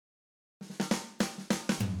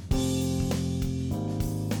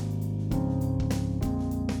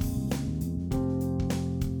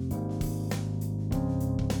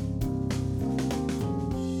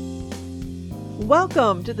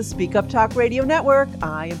Welcome to the Speak Up Talk Radio Network.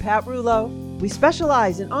 I am Pat Rulo. We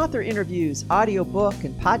specialize in author interviews, audiobook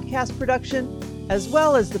and podcast production, as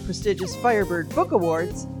well as the prestigious Firebird Book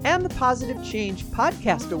Awards and the Positive Change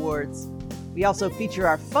Podcast Awards. We also feature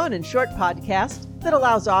our fun and short podcast that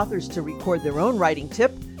allows authors to record their own writing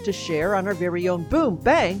tip to share on our very own Boom,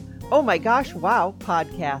 Bang, Oh My Gosh, Wow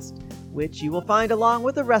podcast, which you will find along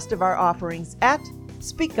with the rest of our offerings at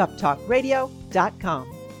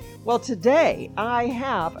speakuptalkradio.com. Well, today I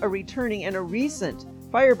have a returning and a recent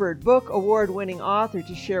Firebird Book Award-winning author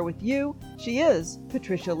to share with you. She is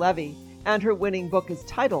Patricia Levy, and her winning book is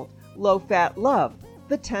titled Low Fat Love,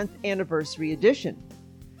 the 10th Anniversary Edition.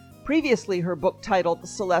 Previously, her book titled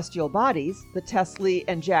Celestial Bodies, the Tess Lee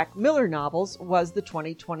and Jack Miller novels, was the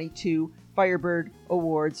 2022 Firebird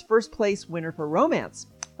Awards first place winner for romance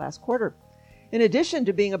last quarter. In addition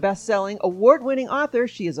to being a best-selling, award-winning author,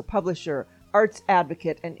 she is a publisher, arts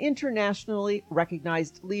advocate, and internationally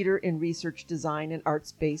recognized leader in research design and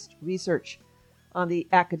arts-based research. On the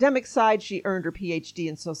academic side, she earned her PhD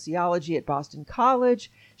in sociology at Boston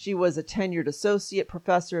College. She was a tenured associate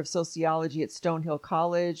professor of sociology at Stonehill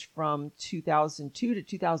College from 2002 to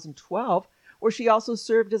 2012, where she also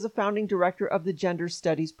served as a founding director of the Gender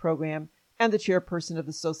Studies program and the chairperson of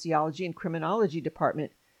the Sociology and Criminology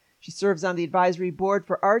department. She serves on the advisory board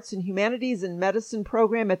for Arts and Humanities and Medicine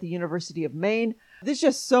program at the University of Maine. There's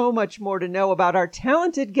just so much more to know about our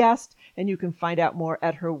talented guest, and you can find out more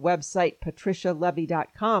at her website,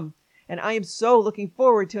 patricialevy.com. And I am so looking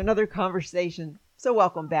forward to another conversation. So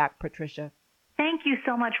welcome back, Patricia. Thank you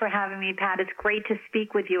so much for having me, Pat. It's great to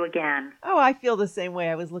speak with you again. Oh, I feel the same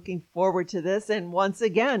way. I was looking forward to this. And once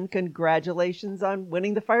again, congratulations on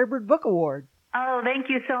winning the Firebird Book Award. Oh, thank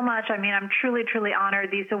you so much. I mean, I'm truly, truly honored.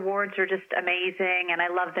 These awards are just amazing, and I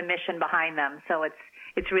love the mission behind them. So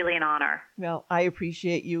it's really an honor. Well, I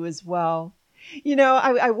appreciate you as well. You know,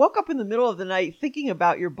 I woke up in the middle of the night thinking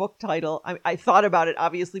about your book title. I thought about it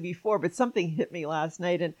obviously before, but something hit me last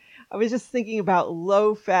night, and I was just thinking about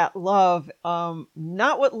low-fat love,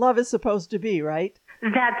 not what love is supposed to be, right?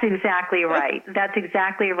 That's exactly right. That's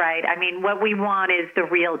exactly right. I mean, what we want is the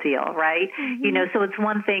real deal, right? Mm-hmm. You know, so it's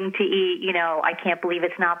one thing to eat, you know, I can't believe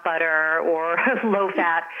it's not butter or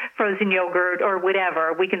low-fat frozen yogurt or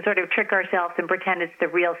whatever. We can sort of trick ourselves and pretend it's the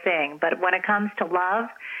real thing. But when it comes to love,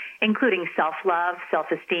 including self-love,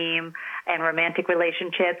 self-esteem, and romantic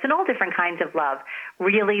relationships, and all different kinds of love,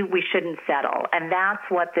 really we shouldn't settle. And that's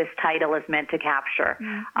what this title is meant to capture.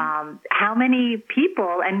 Mm-hmm. How many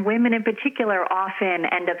people, and women in particular, often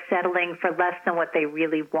end up settling for less than what they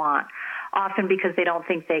really want, often because they don't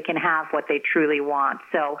think they can have what they truly want.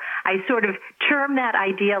 So I sort of term that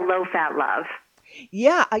idea low-fat love.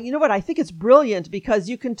 Yeah, you know what? I think it's brilliant because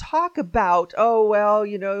you can talk about, oh, well,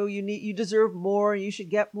 you know, you deserve more, you should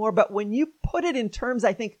get more. But when you put it in terms,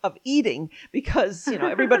 I think, of eating, because, you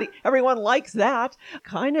know, everyone likes that,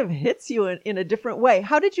 kind of hits you in a different way.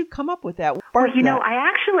 How did you come up with that? Well, you know,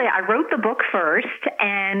 I wrote the book first,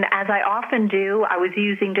 and as I often do, I was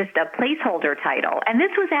using just a placeholder title. And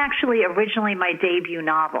this was actually originally my debut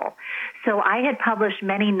novel. So I had published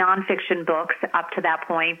many nonfiction books up to that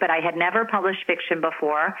point, but I had never published fiction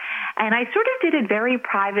before. And I sort of did it very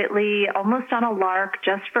privately, almost on a lark,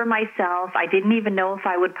 just for myself. I didn't even know if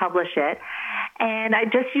I would publish it. And I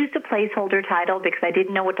just used a placeholder title because I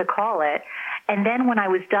didn't know what to call it. And then when I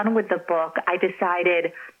was done with the book, I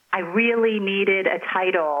decided I really needed a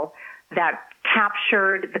title that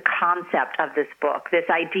captured the concept of this book, this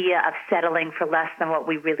idea of settling for less than what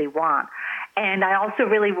we really want. And I also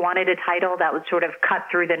really wanted a title that would sort of cut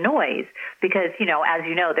through the noise because, you know, as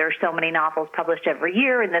you know, there are so many novels published every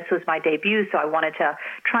year, and this was my debut, so I wanted to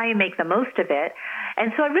try and make the most of it.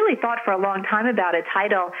 And so I really thought for a long time about a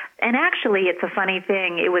title, and actually it's a funny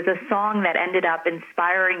thing. It was a song that ended up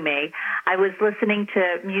inspiring me. I was listening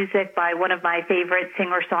to music by one of my favorite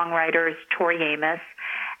singer-songwriters, Tori Amos,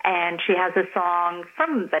 and she has a song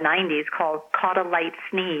from the 90s called Caught a Light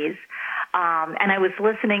Sneeze. And I was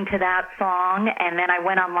listening to that song, and then I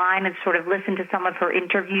went online and sort of listened to some of her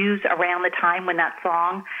interviews around the time when that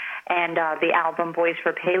song and the album Boys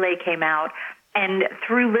for Pele came out. And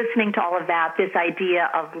through listening to all of that, this idea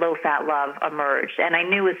of low-fat love emerged. And I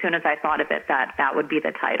knew as soon as I thought of it that that would be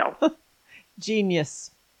the title. Genius.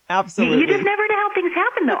 Absolutely. You just never know how things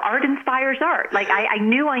happen, though. Art inspires art. Like, I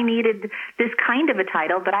knew I needed this kind of a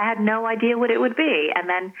title, but I had no idea what it would be. And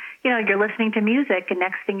then, you know, you're listening to music, and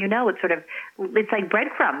next thing you know, it's like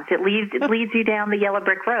breadcrumbs. It leads you down the yellow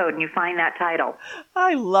brick road, and you find that title.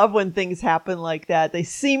 I love when things happen like that. They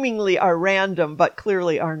seemingly are random, but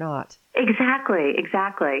clearly are not. Exactly.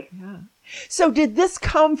 Yeah. So did this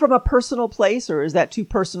come from a personal place, or is that too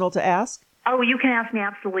personal to ask? Oh, you can ask me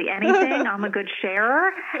absolutely anything. I'm a good sharer.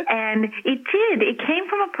 And it came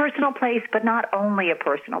from a personal place, but not only a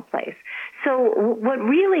personal place. So what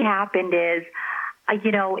really happened is,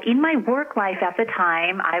 in my work life at the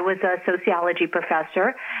time, I was a sociology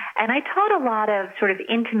professor, and I taught a lot of sort of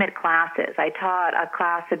intimate classes. I taught a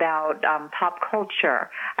class about pop culture.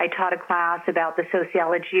 I taught a class about the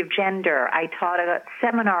sociology of gender. I taught a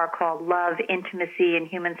seminar called Love, Intimacy, and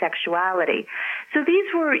Human Sexuality. So these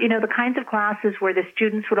were, the kinds of classes where the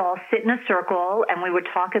students would all sit in a circle, and we would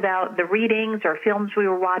talk about the readings or films we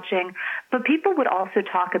were watching, but people would also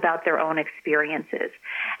talk about their own experiences.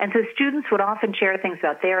 And so students would often share things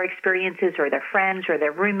about their experiences or their friends or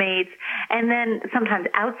their roommates. And then sometimes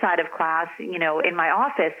outside of class, in my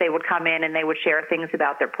office, they would come in and they would share things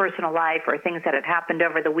about their personal life or things that had happened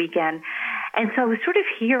over the weekend. And so I was sort of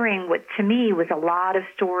hearing what to me was a lot of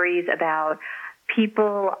stories about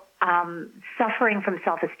people suffering from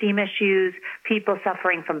self-esteem issues, people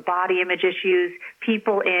suffering from body image issues,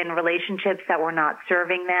 people in relationships that were not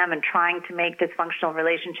serving them and trying to make dysfunctional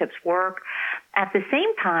relationships work. At the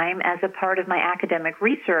same time, as a part of my academic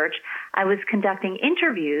research, I was conducting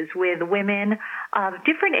interviews with women of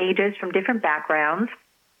different ages from different backgrounds,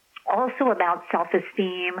 also about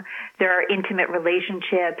self-esteem, their intimate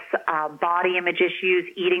relationships, body image issues,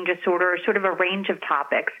 eating disorders, sort of a range of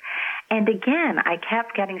topics. And again, I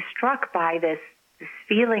kept getting struck by this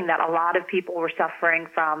feeling that a lot of people were suffering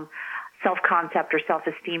from self-concept or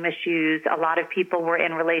self-esteem issues. A lot of people were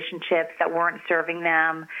in relationships that weren't serving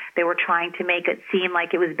them. They were trying to make it seem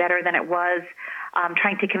like it was better than it was,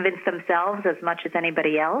 trying to convince themselves as much as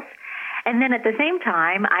anybody else. And then at the same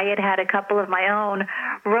time, I had had a couple of my own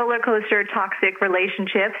roller coaster toxic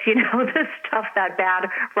relationships, the stuff that bad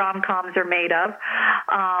rom-coms are made of.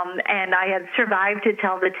 And I had survived to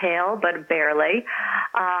tell the tale, but barely.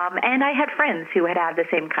 And I had friends who had had the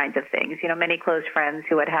same kinds of things, many close friends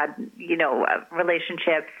who had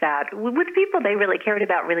relationships that with people they really cared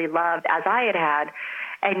about, really loved, as I had had.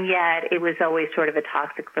 And yet it was always sort of a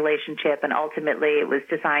toxic relationship, and ultimately it was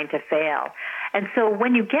designed to fail. And so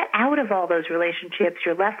when you get out of all those relationships,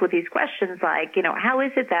 you're left with these questions like, how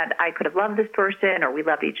is it that I could have loved this person, or we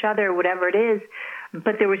loved each other, whatever it is,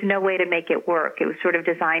 but there was no way to make it work. It was sort of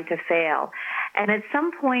designed to fail. And at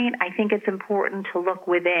some point, I think it's important to look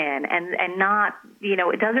within and not,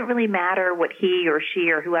 it doesn't really matter what he or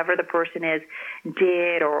she or whoever the person is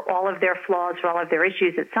did, or all of their flaws or all of their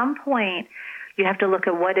issues. At some point, you have to look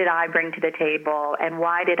at what did I bring to the table, and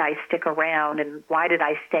why did I stick around, and why did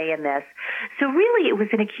I stay in this? So really it was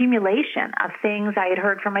an accumulation of things I had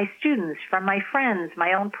heard from my students, from my friends,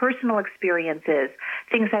 my own personal experiences,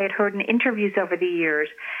 things I had heard in interviews over the years.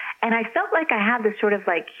 And I felt like I had this sort of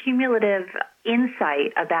like cumulative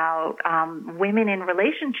insight about women in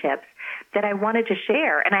relationships that I wanted to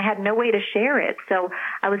share, and I had no way to share it. So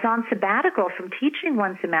I was on sabbatical from teaching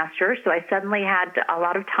one semester, so I suddenly had a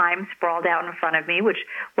lot of time sprawled out in front of me, which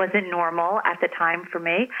wasn't normal at the time for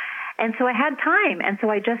me. And so I had time, and so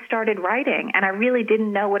I just started writing, and I really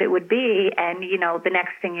didn't know what it would be. And, the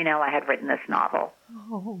next thing you know, I had written this novel.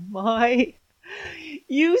 Oh, my.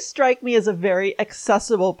 You strike me as a very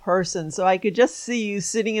accessible person, so I could just see you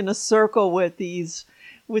sitting in a circle with these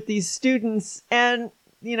students, and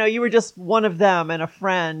you were just one of them and a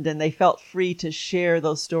friend, and they felt free to share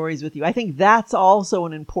those stories with you. I think that's also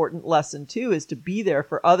an important lesson too, is to be there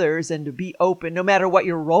for others and to be open no matter what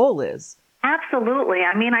your role is. Absolutely.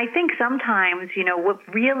 I mean, I think sometimes,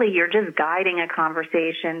 really you're just guiding a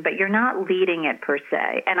conversation, but you're not leading it per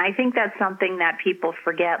se. And I think that's something that people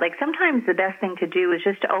forget. Like sometimes the best thing to do is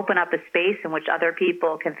just to open up a space in which other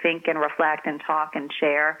people can think and reflect and talk and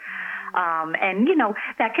share. And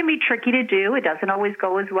that can be tricky to do. It doesn't always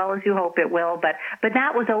go as well as you hope it will, but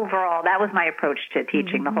that was my approach to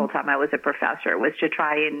teaching the whole time I was a professor, was to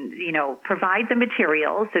try and, provide the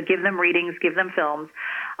materials, so give them readings, give them films,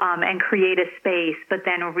 and create a space, but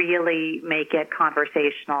then really make it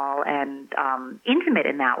conversational and intimate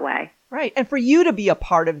in that way. Right. And for you to be a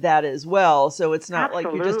part of that as well. So it's not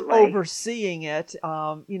Absolutely. like you're just overseeing it,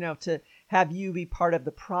 to have you be part of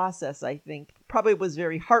the process, I think probably was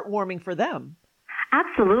very heartwarming for them.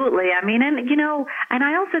 Absolutely. I mean, and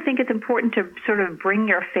I also think it's important to sort of bring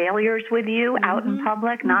your failures with you out in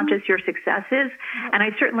public, not just your successes. And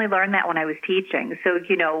I certainly learned that when I was teaching. So,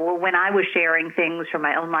 when I was sharing things from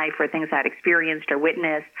my own life or things I'd experienced or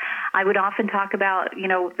witnessed, I would often talk about,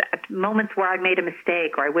 moments where I made a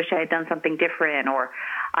mistake, or I wish I had done something different, or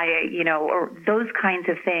or those kinds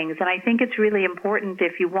of things. And I think it's really important,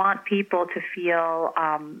 if you want people to feel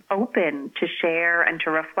open to share and to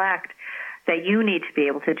reflect, that you need to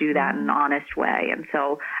be able to do that in an honest way. And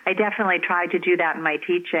so I definitely try to do that in my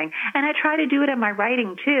teaching. And I try to do it in my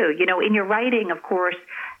writing too. You know, in your writing, of course,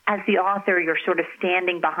 as the author, you're sort of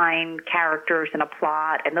standing behind characters and a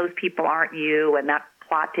plot, and those people aren't you, and that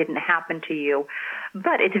plot didn't happen to you.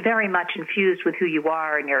 But it's very much infused with who you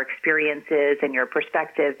are and your experiences and your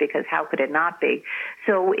perspective, because how could it not be?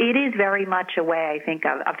 So it is very much a way, I think,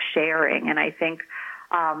 of sharing. And I think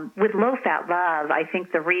with Low Fat Love, I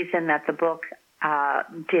think the reason that the book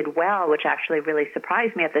did well, which actually really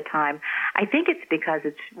surprised me at the time, I think it's because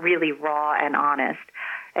it's really raw and honest.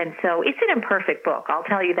 And so it's an imperfect book. I'll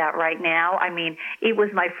tell you that right now. I mean, it was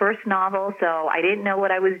my first novel, so I didn't know what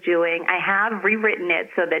I was doing. I have rewritten it,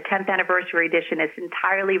 so the 10th anniversary edition is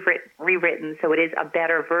entirely rewritten, so it is a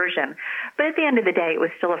better version. But at the end of the day, it was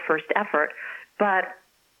still a first effort. But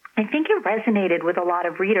I think it resonated with a lot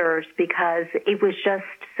of readers because it was just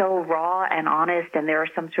so raw and honest, and there are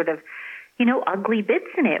some sort of, you know, ugly bits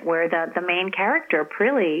in it where the main character,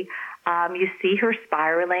 Prilly, you see her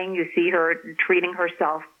spiraling, you see her treating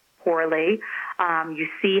herself poorly, you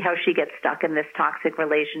see how she gets stuck in this toxic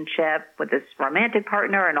relationship with this romantic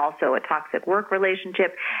partner and also a toxic work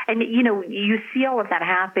relationship. And, you know, you see all of that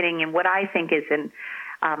happening in what I think is in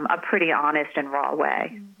a pretty honest and raw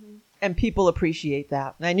way. Mm-hmm. And people appreciate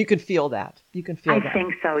that. And you can feel that. You can feel that. I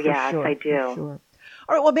think so, yes, sure, I do. For sure.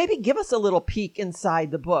 All right, well, maybe give us a little peek inside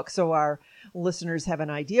the book so our listeners have an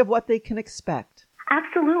idea of what they can expect.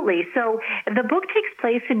 Absolutely. So the book takes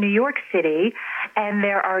place in New York City, and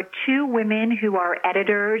there are two women who are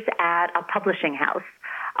editors at a publishing house.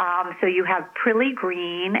 So you have Prilly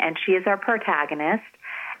Green, and she is our protagonist.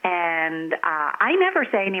 And I never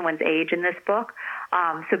say anyone's age in this book.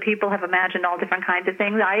 So people have imagined all different kinds of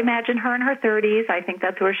things. I imagine her in her 30s. I think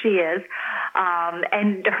that's where she is.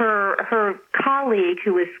 And her colleague,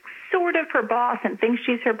 who is sort of her boss and thinks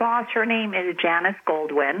she's her boss, her name is Janice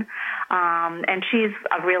Goldwyn. And she's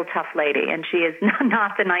a real tough lady, and she is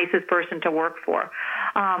not the nicest person to work for.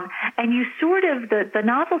 And you sort of, the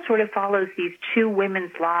novel sort of follows these two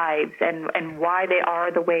women's lives and why they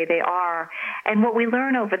are the way they are. And what we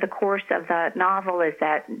learn over the course of the novel is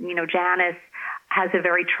that, you know, Janice has a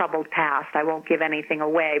very troubled past. I won't give anything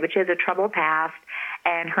away, but she has a troubled past,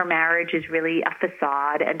 and her marriage is really a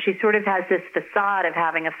facade, and she sort of has this facade of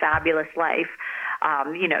having a fabulous life.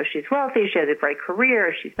 You know, she's wealthy, she has a great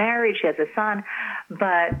career, she's married, she has a son,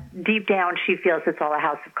 but deep down she feels it's all a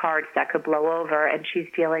house of cards that could blow over, and she's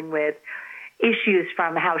dealing with issues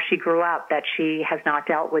from how she grew up that she has not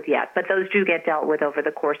dealt with yet. But those do get dealt with over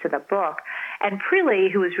the course of the book. And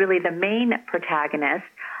Prilly, who is really the main protagonist,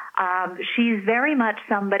 she's very much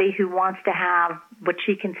somebody who wants to have what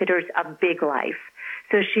she considers a big life.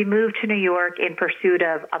 So she moved to New York in pursuit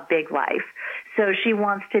of a big life. So she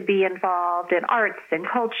wants to be involved in arts and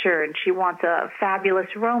culture, and she wants a fabulous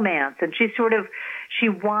romance, and she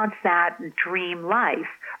wants that dream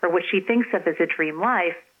life, or what she thinks of as a dream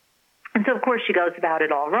life. And so, of course, she goes about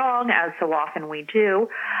it all wrong, as so often we do,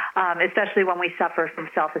 especially when we suffer from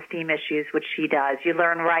self-esteem issues, which she does. You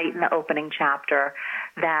learn right in the opening chapter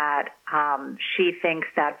that she thinks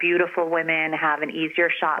that beautiful women have an easier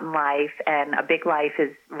shot in life and a big life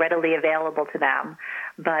is readily available to them.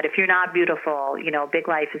 But if you're not beautiful, you know, big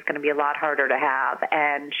life is going to be a lot harder to have.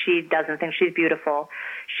 And she doesn't think she's beautiful.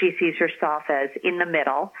 She sees herself as in the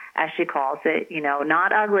middle, as she calls it, you know,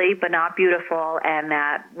 not ugly, but not beautiful, and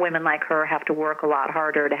that women like her have to work a lot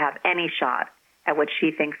harder to have any shot at what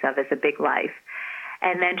she thinks of as a big life.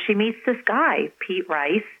 And then she meets this guy, Pete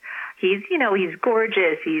Rice. He's, you know, he's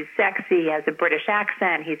gorgeous, he's sexy, he has a British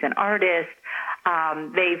accent, he's an artist.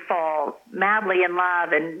 They fall madly in love,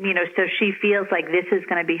 and, you know, so she feels like this is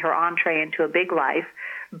going to be her entree into a big life.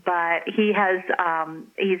 But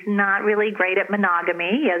he's not really great at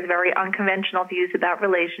monogamy. He has very unconventional views about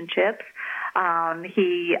relationships.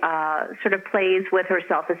 He sort of plays with her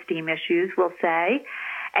self-esteem issues, we'll say.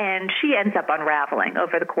 And she ends up unraveling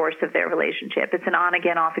over the course of their relationship. It's an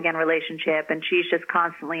on-again, off-again relationship, and she's just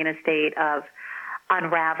constantly in a state of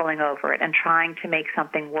unraveling over it and trying to make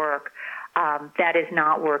something work that is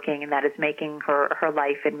not working and that is making her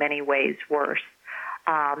life in many ways worse.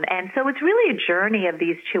 And so it's really a journey of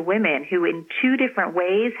these two women who in two different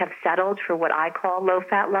ways have settled for what I call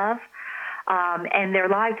low-fat love. And their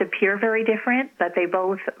lives appear very different, but they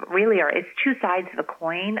both really are. It's two sides of a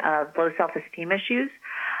coin of low self-esteem issues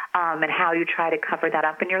and how you try to cover that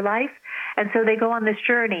up in your life. And so they go on this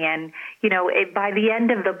journey, and, you know, by the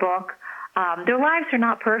end of the book, their lives are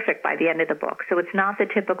not perfect by the end of the book. So it's not the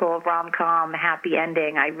typical rom-com happy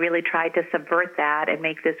ending. I really tried to subvert that and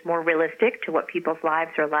make this more realistic to what people's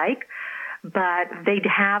lives are like. But they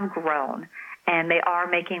have grown, and they are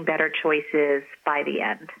making better choices by the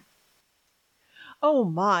end. Oh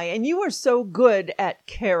my, and you are so good at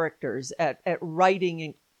characters, at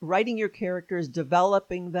writing your characters,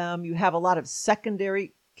 developing them. You have a lot of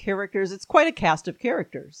secondary characters. It's quite a cast of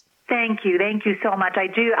characters. Thank you so much. I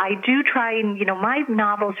do try, and my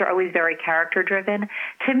novels are always very character driven.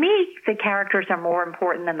 To me, the characters are more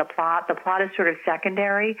important than the plot. The plot is sort of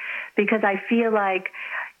secondary, because I feel like,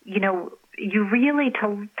 you really,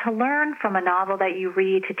 to learn from a novel that you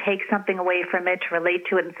read, to take something away from it, to relate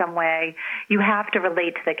to it in some way, you have to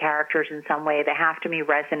relate to the characters in some way. They have to be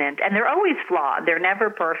resonant, and they're always flawed. They're never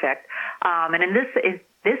perfect. And in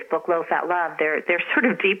this book, Low Fat Love, they're sort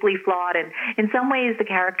of deeply flawed, and in some ways the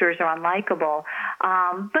characters are unlikable.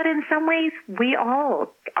 But in some ways we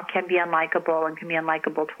all can be unlikable and can be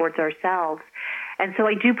unlikable towards ourselves. And so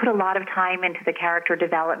I do put a lot of time into the character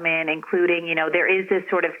development, including, there is this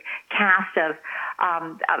sort of cast of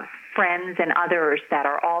friends and others that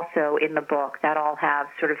are also in the book that all have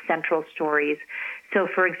sort of central stories. So,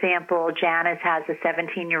 for example, Janice has a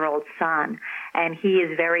 17-year-old son, and he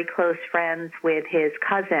is very close friends with his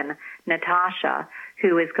cousin, Natasha,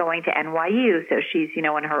 who is going to NYU. So she's, in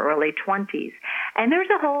her early 20s. And there's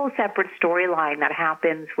a whole separate storyline that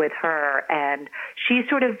happens with her. And she's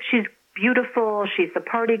beautiful. She's the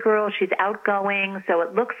party girl. She's outgoing. So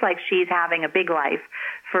it looks like she's having a big life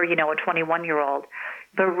for, a 21-year-old.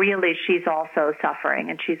 But really, she's also suffering,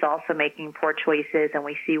 and she's also making poor choices. And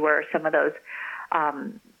we see where some of those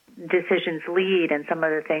decisions lead, and some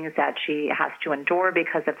of the things that she has to endure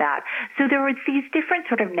because of that. So there are these different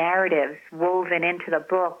sort of narratives woven into the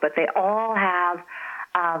book, but they all have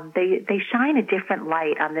they shine a different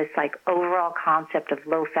light on this overall concept of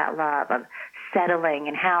low-fat love, of settling,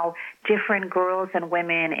 and how different girls and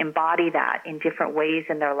women embody that in different ways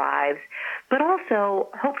in their lives. But also,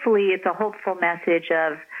 hopefully, it's a hopeful message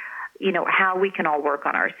of, how we can all work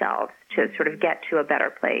on ourselves to sort of get to a better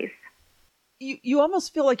place. You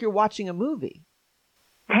almost feel like you're watching a movie.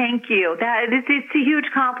 Thank you. It's a huge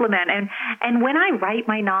compliment. And when I write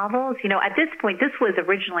my novels, at this point, this was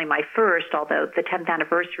originally my first, although the 10th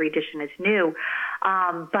anniversary edition is new.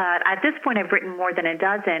 But at this point, I've written more than a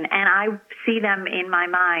dozen, and I see them in my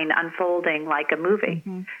mind unfolding like a movie.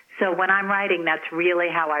 Mm-hmm. So when I'm writing, that's really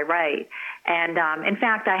how I write. And in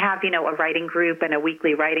fact, I have, a writing group and a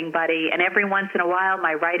weekly writing buddy. And every once in a while,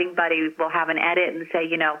 my writing buddy will have an edit and say,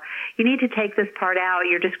 you need to take this part out.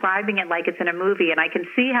 You're describing it like it's in a movie, and I can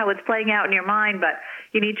see how it's playing out in your mind, but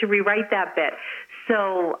you need to rewrite that bit.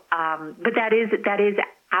 So, but that is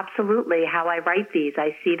absolutely how I write these.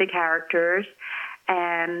 I see the characters,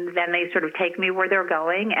 and then they sort of take me where they're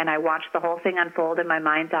going, and I watch the whole thing unfold in my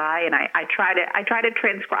mind's eye, and I try to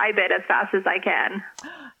transcribe it as fast as I can.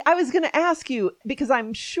 I was going to ask you, because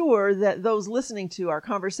I'm sure that those listening to our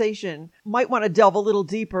conversation might want to delve a little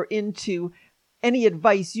deeper into any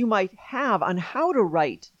advice you might have on how to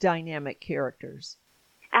write dynamic characters.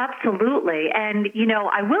 Absolutely. And,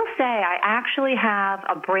 I will say I actually have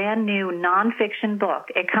a brand new nonfiction book.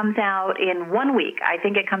 It comes out in 1 week. I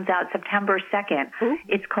think it comes out September 2nd. Ooh.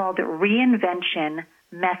 It's called Reinvention: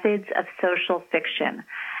 Methods of Social Fiction.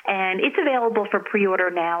 And it's available for pre-order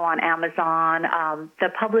now on Amazon. The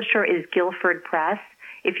publisher is Guilford Press.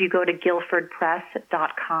 If you go to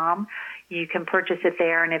guilfordpress.com, you can purchase it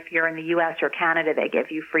there, and if you're in the U.S. or Canada, they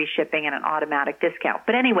give you free shipping and an automatic discount.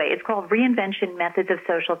 But anyway, it's called Reinvention: Methods of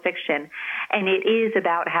Social Fiction, and it is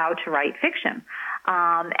about how to write fiction.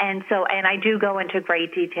 And I do go into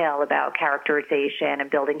great detail about characterization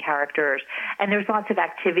and building characters, and there's lots of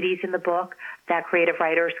activities in the book that creative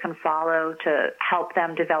writers can follow to help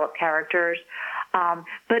them develop characters.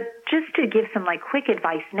 But just to give some quick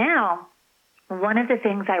advice now, one of the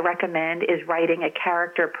things I recommend is writing a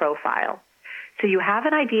character profile. So you have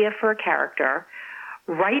an idea for a character,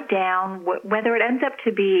 write down, whether it ends up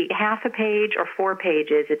to be half a page or 4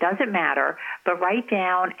 pages, it doesn't matter, but write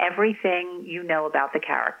down everything you know about the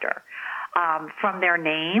character. From their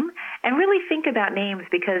name, and really think about names,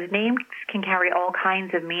 because names can carry all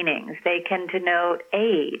kinds of meanings. They can denote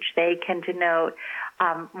age. They can denote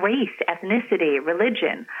race, ethnicity,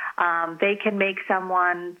 religion. They can make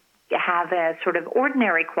someone have a sort of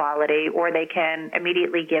ordinary quality, or they can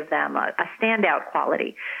immediately give them a standout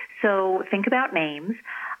quality. So think about names.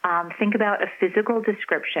 Think about a physical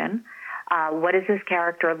description. What does this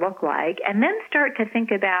character look like? And then start to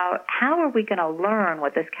think about, how are we going to learn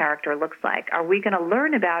what this character looks like? Are we going to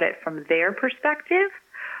learn about it from their perspective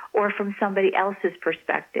or from somebody else's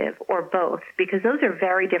perspective, or both? Because those are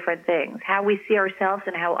very different things. How we see ourselves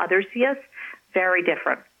and how others see us, very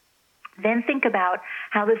different. Then think about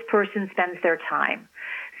how this person spends their time.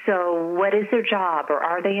 So what is their job, or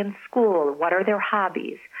are they in school? What are their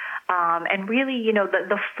hobbies? And really,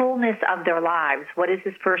 the fullness of their lives. What is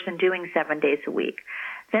this person doing 7 days a week?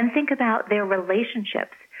 Then think about their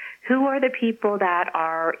relationships. Who are the people that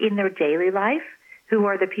are in their daily life? Who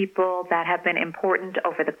are the people that have been important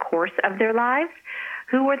over the course of their lives?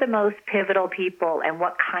 Who are the most pivotal people, and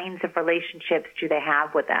what kinds of relationships do they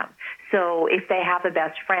have with them? So if they have a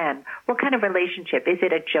best friend, what kind of relationship? Is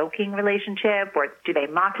it a joking relationship, or do they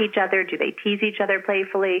mock each other? Do they tease each other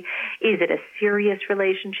playfully? Is it a serious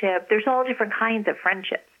relationship? There's all different kinds of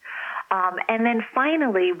friendships. And then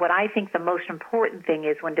finally, what I think the most important thing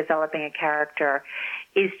is when developing a character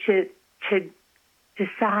is to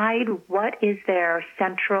decide what is their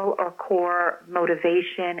central or core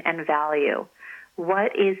motivation and value.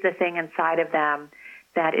 What is the thing inside of them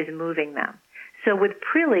that is moving them? So with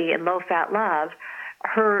Prilly in Low Fat Love,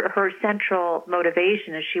 her central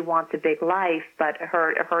motivation is she wants a big life, but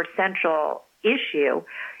her central issue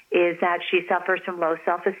is that she suffers from low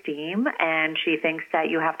self-esteem, and she thinks that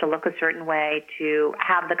you have to look a certain way to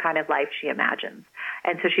have the kind of life she imagines.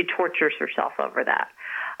 And so she tortures herself over that.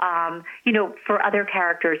 For other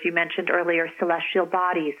characters, you mentioned earlier Celestial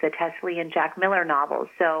Bodies, the Tess Lee and Jack Miller novels,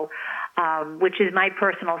 which is my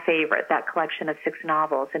personal favorite, that collection of 6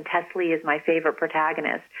 novels, and Tess Lee is my favorite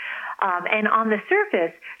protagonist. And on the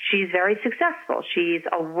surface, she's very successful. She's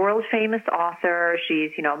a world-famous author.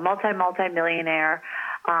 She's, multi-millionaire.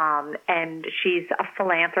 And she's a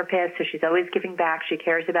philanthropist, so she's always giving back. She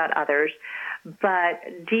cares about others.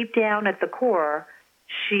 But deep down at the core,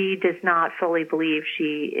 she does not fully believe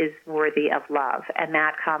she is worthy of love. And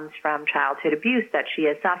that comes from childhood abuse that she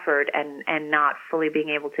has suffered and not fully being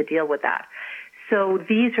able to deal with that. So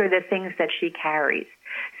these are the things that she carries.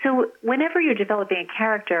 So whenever you're developing a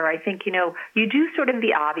character, I think, you do sort of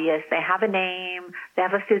the obvious. They have a name, they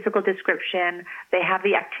have a physical description, they have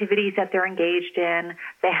the activities that they're engaged in,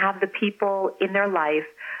 they have the people in their life,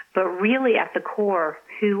 but really at the core,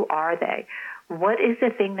 who are they? What is the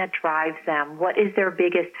thing that drives them? What is their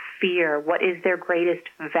biggest fear? What is their greatest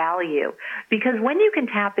value? Because when you can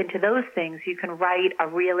tap into those things, you can write a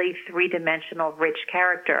really three-dimensional, rich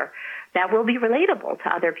character that will be relatable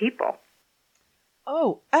to other people.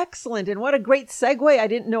 Oh, excellent. And what a great segue I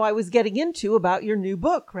didn't know I was getting into about your new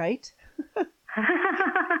book, right?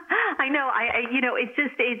 I know.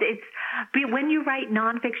 It's when you write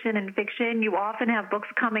nonfiction and fiction, you often have books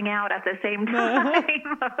coming out at the same time.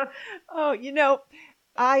 Oh,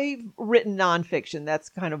 I've written nonfiction. That's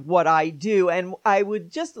kind of what I do. And I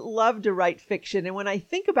would just love to write fiction. And when I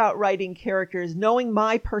think about writing characters, knowing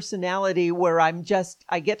my personality where I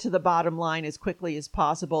get to the bottom line as quickly as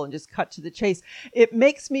possible and just cut to the chase, it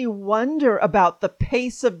makes me wonder about the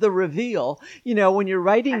pace of the reveal. When you're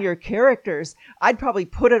writing your characters, I'd probably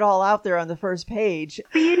put it all out there on the first page.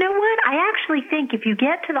 But you know what? I actually think if you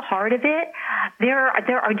get to the heart of it, there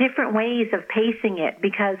are different ways of pacing it,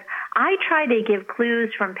 because I try to give clues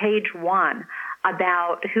from page 1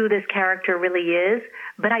 about who this character really is,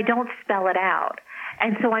 but I don't spell it out.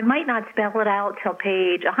 And so I might not spell it out till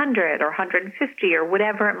page 100 or 150 or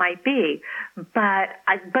whatever it might be, but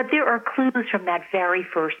there are clues from that very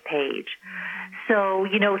first page. So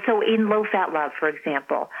in Low Fat Love, for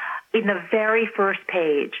example, in the very first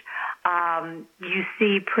page, you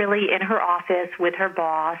see Prilly in her office with her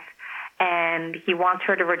boss, and he wants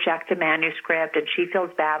her to reject a manuscript, and she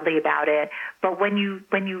feels badly about it. But when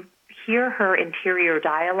you hear her interior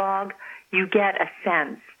dialogue, you get a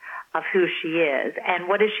sense of who she is. And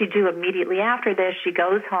what does she do immediately after this? She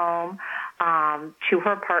goes home to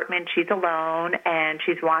her apartment. She's alone, and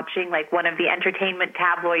she's watching like one of the entertainment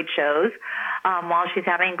tabloid shows while she's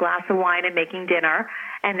having a glass of wine and making dinner.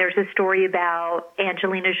 And there's a story about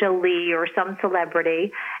Angelina Jolie or some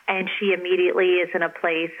celebrity, and she immediately is in a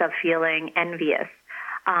place of feeling envious.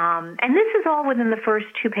 And this is all within the first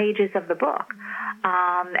 2 pages of the book.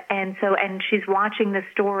 And she's watching the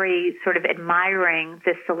story, sort of admiring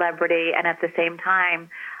this celebrity, and at the same time,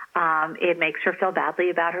 it makes her feel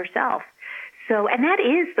badly about herself. So, and that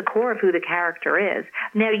is the core of who the character is.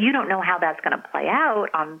 Now, you don't know how that's going to play out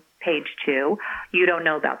on page 2. You don't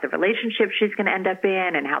know about the relationship she's going to end up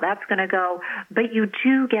in and how that's going to go, but you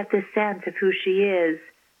do get this sense of who she is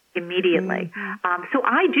immediately. So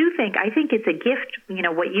I think it's a gift,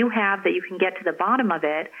 what you have, that you can get to the bottom of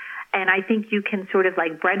it. And I think you can sort of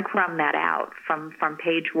like breadcrumb that out from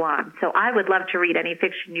page one. So I would love to read any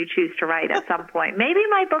fiction you choose to write at some point. Maybe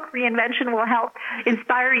my book Reinvention will help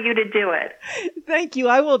inspire you to do it. Thank you.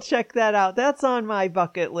 I will check that out. That's on my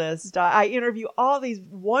bucket list. I interview all these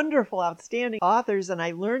wonderful, outstanding authors, and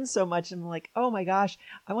I learn so much. And I'm like, oh my gosh,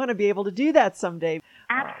 I want to be able to do that someday.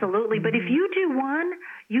 Absolutely. But if you do one,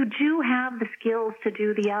 you do have the skills to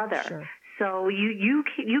do the other. Sure. So you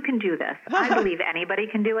can do this. I believe anybody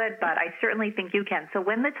can do it, but I certainly think you can. So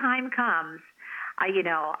when the time comes,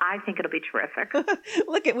 I think it'll be terrific.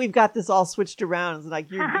 Look we've got this all switched around. It's like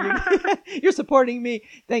you're supporting me.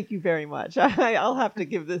 Thank you very much. I'll have to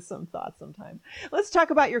give this some thought sometime. Let's talk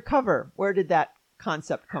about your cover. Where did that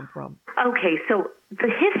concept come from? Okay, so the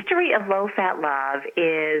history of Low Fat Love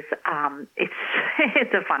is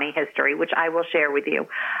it's a funny history, which I will share with you.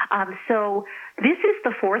 So this is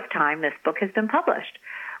the fourth time this book has been published,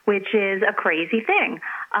 which is a crazy thing.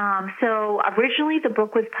 So originally the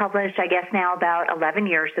book was published, I guess now about 11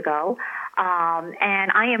 years ago.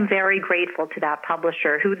 And I am very grateful to that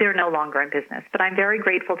publisher, who they're no longer in business, but I'm very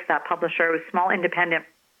grateful to that publisher. It was a small independent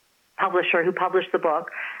publisher who published the book,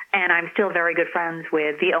 and I'm still very good friends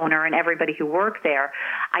with the owner and everybody who worked there.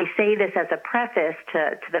 I say this as a preface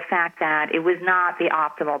to the fact that it was not the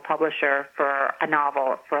optimal publisher for a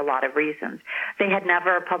novel for a lot of reasons. They had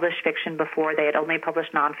never published fiction before. They had only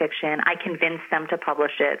published nonfiction. I convinced them to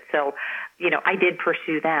publish it, so, I did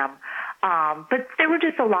pursue them. But there were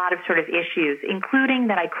just a lot of sort of issues, including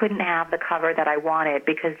that I couldn't have the cover that I wanted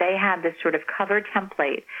because they had this sort of cover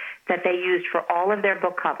template that they used for all of their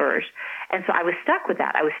book covers. And so I was stuck with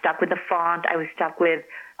that. I was stuck with the font. I was stuck with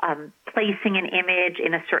placing an image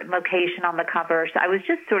in a certain location on the cover. So I was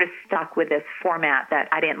just sort of stuck with this format that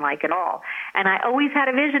I didn't like at all. And I always had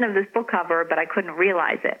a vision of this book cover, but I couldn't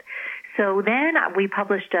realize it. So then we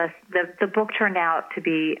published the book turned out to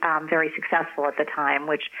be very successful at the time,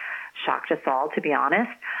 which shocked us all, to be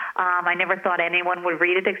honest. I never thought anyone would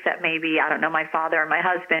read it except maybe, my father or my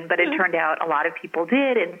husband, but it turned out a lot of people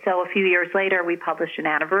did. And so a few years later, we published an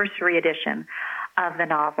anniversary edition of the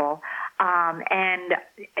novel.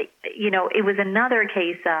 It was another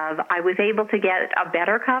case of I was able to get a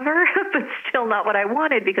better cover, but still not what I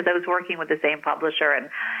wanted because I was working with the same publisher and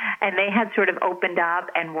they had sort of opened up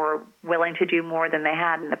and were willing to do more than they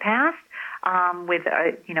had in the past. With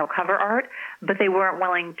cover art, but they weren't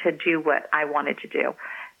willing to do what I wanted to do.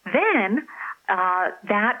 Then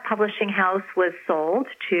that publishing house was sold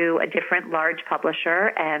to a different large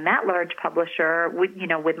publisher, and that large publisher,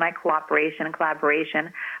 with my cooperation and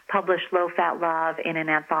collaboration, published Low Fat Love in an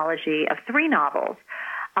anthology of 3 novels.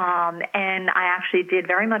 And I actually did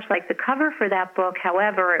very much like the cover for that book.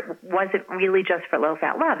 However, it wasn't really just for Low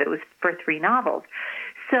Fat Love. It was for 3 novels.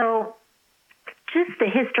 So just the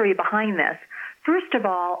history behind this. First of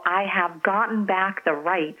all, I have gotten back the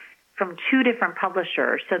rights from 2 different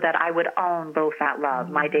publishers so that I would own Low Fat Love,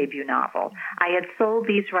 my debut novel. I had sold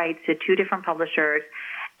these rights to 2 different publishers,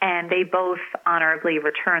 and they both honorably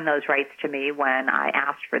returned those rights to me when I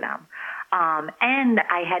asked for them. And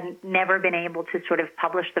I had never been able to sort of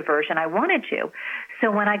publish the version I wanted to.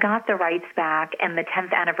 So when I got the rights back and the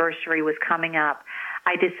 10th anniversary was coming up,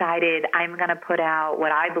 I decided I'm going to put out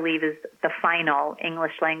what I believe is the final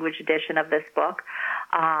English language edition of this book,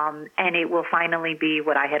 and it will finally be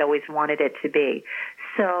what I had always wanted it to be.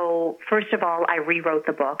 So first of all, I rewrote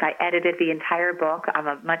the book. I edited the entire book. I'm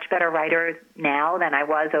a much better writer now than I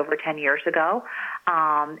was over 10 years ago.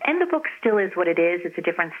 And the book still is what it is. It's a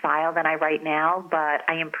different style than I write now, but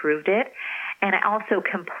I improved it. And I also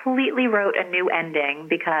completely wrote a new ending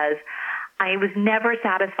because I was never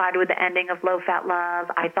satisfied with the ending of Low Fat Love.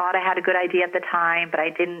 I thought I had a good idea at the time, but I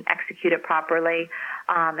didn't execute it properly.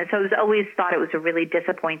 And so I always thought it was a really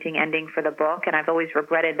disappointing ending for the book, and I've always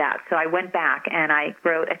regretted that. So I went back and I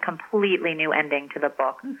wrote a completely new ending to the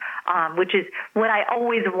book, which is what I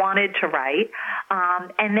always wanted to write.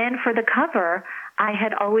 And then for the cover, I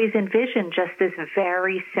had always envisioned just this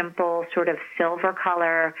very simple sort of silver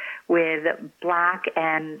color with black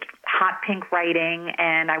and hot pink writing,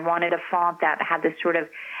 and I wanted a font that had this sort of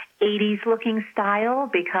 80s looking style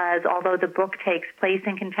because although the book takes place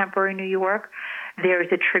in contemporary New York, there's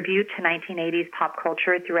a tribute to 1980s pop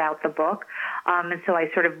culture throughout the book. And so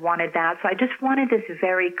I sort of wanted that. So I just wanted this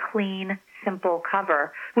very clean, simple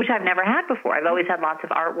cover, which I've never had before. I've always had lots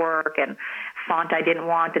of artwork and font I didn't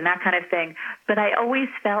want and that kind of thing. But I always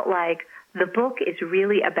felt like the book is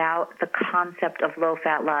really about the concept of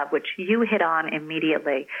low-fat love, which you hit on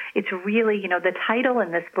immediately. It's really, the title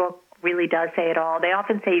in this book really does say it all. They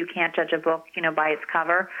often say you can't judge a book, by its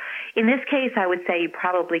cover. In this case, I would say you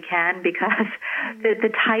probably can, because the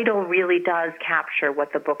title really does capture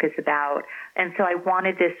what the book is about. And so I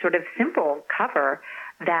wanted this sort of simple cover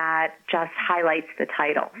that just highlights the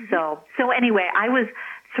title. So anyway, I was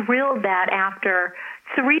thrilled that after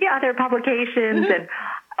 3 other publications and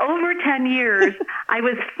over 10 years, I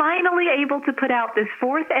was finally able to put out this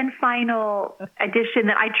 4th and final edition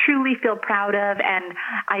that I truly feel proud of. And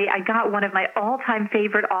I got one of my all-time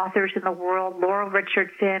favorite authors in the world, Laurel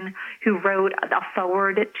Richardson, who wrote a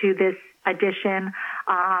foreword to this edition.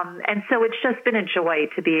 And so it's just been a joy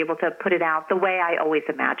to be able to put it out the way I always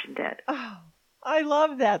imagined it. Oh, I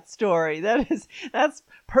love that story. That's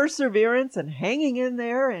perseverance and hanging in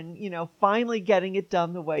there and, finally getting it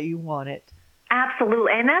done the way you want it.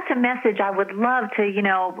 Absolutely. And that's a message I would love to,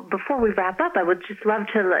 before we wrap up, I would just love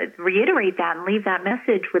to reiterate that and leave that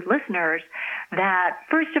message with listeners that,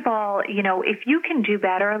 first of all, if you can do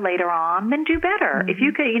better later on, then do better. Mm-hmm. If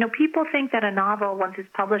you could, people think that a novel, once it's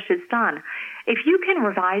published, is done. If you can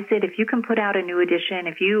revise it, if you can put out a new edition,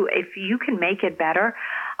 if you can make it better,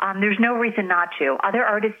 there's no reason not to. Other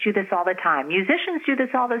artists do this all the time. Musicians do this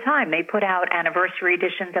all the time. They put out anniversary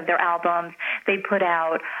editions of their albums. They put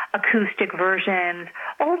out acoustic versions,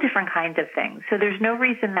 all different kinds of things. So there's no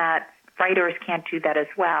reason that writers can't do that as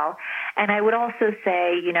well. And I would also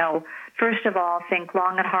say, first of all, think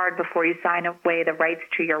long and hard before you sign away the rights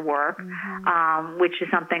to your work, which is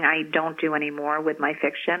something I don't do anymore with my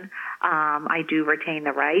fiction. I do retain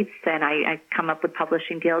the rights, and I come up with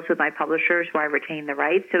publishing deals with my publishers where I retain the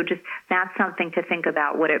rights. So just that's something to think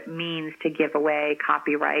about, what it means to give away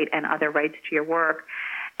copyright and other rights to your work.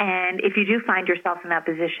 And if you do find yourself in that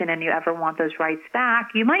position and you ever want those rights back,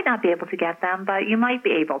 you might not be able to get them, but you might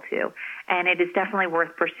be able to. And it is definitely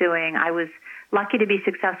worth pursuing. I was lucky to be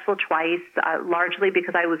successful twice, largely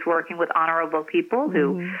because I was working with honorable people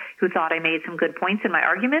who thought I made some good points in my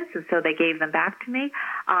arguments, and so they gave them back to me.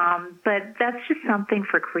 But that's just something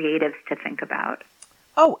for creatives to think about.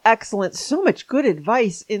 Oh, excellent. So much good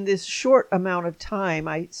advice in this short amount of time.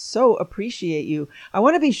 I so appreciate you. I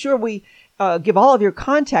want to be sure we give all of your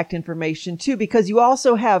contact information too, because you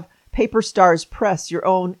also have Paper Stars Press, your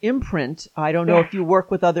own imprint. I don't know if you work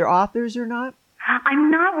with other authors or not. I'm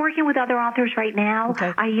not working with other authors right now.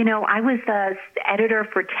 Okay. I was the editor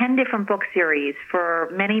for 10 different book series for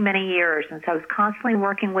many, many years, and so I was constantly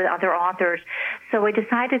working with other authors. So I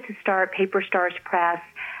decided to start Paper Stars Press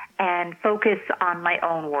and focus on my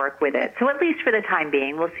own work with it. So at least for the time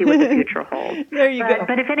being, we'll see what the future holds. There you go.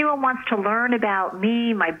 But if anyone wants to learn about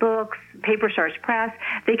me, my books, Paper Stars Press,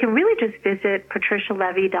 they can really just visit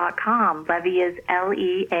patricialevy.com. Levy is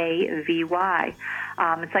Leavy.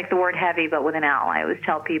 It's like the word heavy, but with an L. I always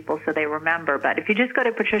tell people so they remember. But if you just go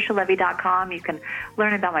to patricialevy.com, you can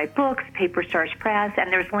learn about my books, Paper Stars Press,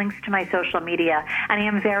 and there's links to my social media. And I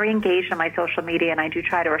am very engaged on my social media, and I do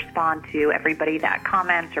try to respond to everybody that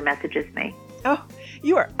comments or messages me. Oh,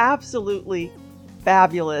 you are absolutely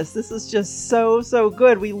fabulous. This is just so, so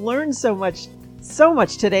good. We learned so much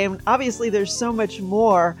today, and obviously there's so much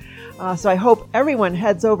more. So I hope everyone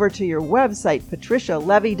heads over to your website,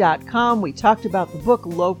 patricialevy.com. We talked about the book,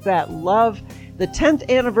 Low Fat Love, the 10th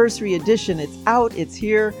anniversary edition. It's out. It's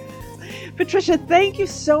here. Patricia, thank you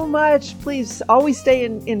so much. Please always stay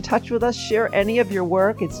in touch with us. Share any of your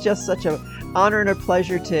work. It's just such an honor and a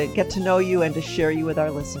pleasure to get to know you and to share you with our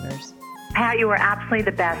listeners. Pat, you were absolutely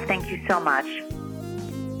the best. Thank you so much.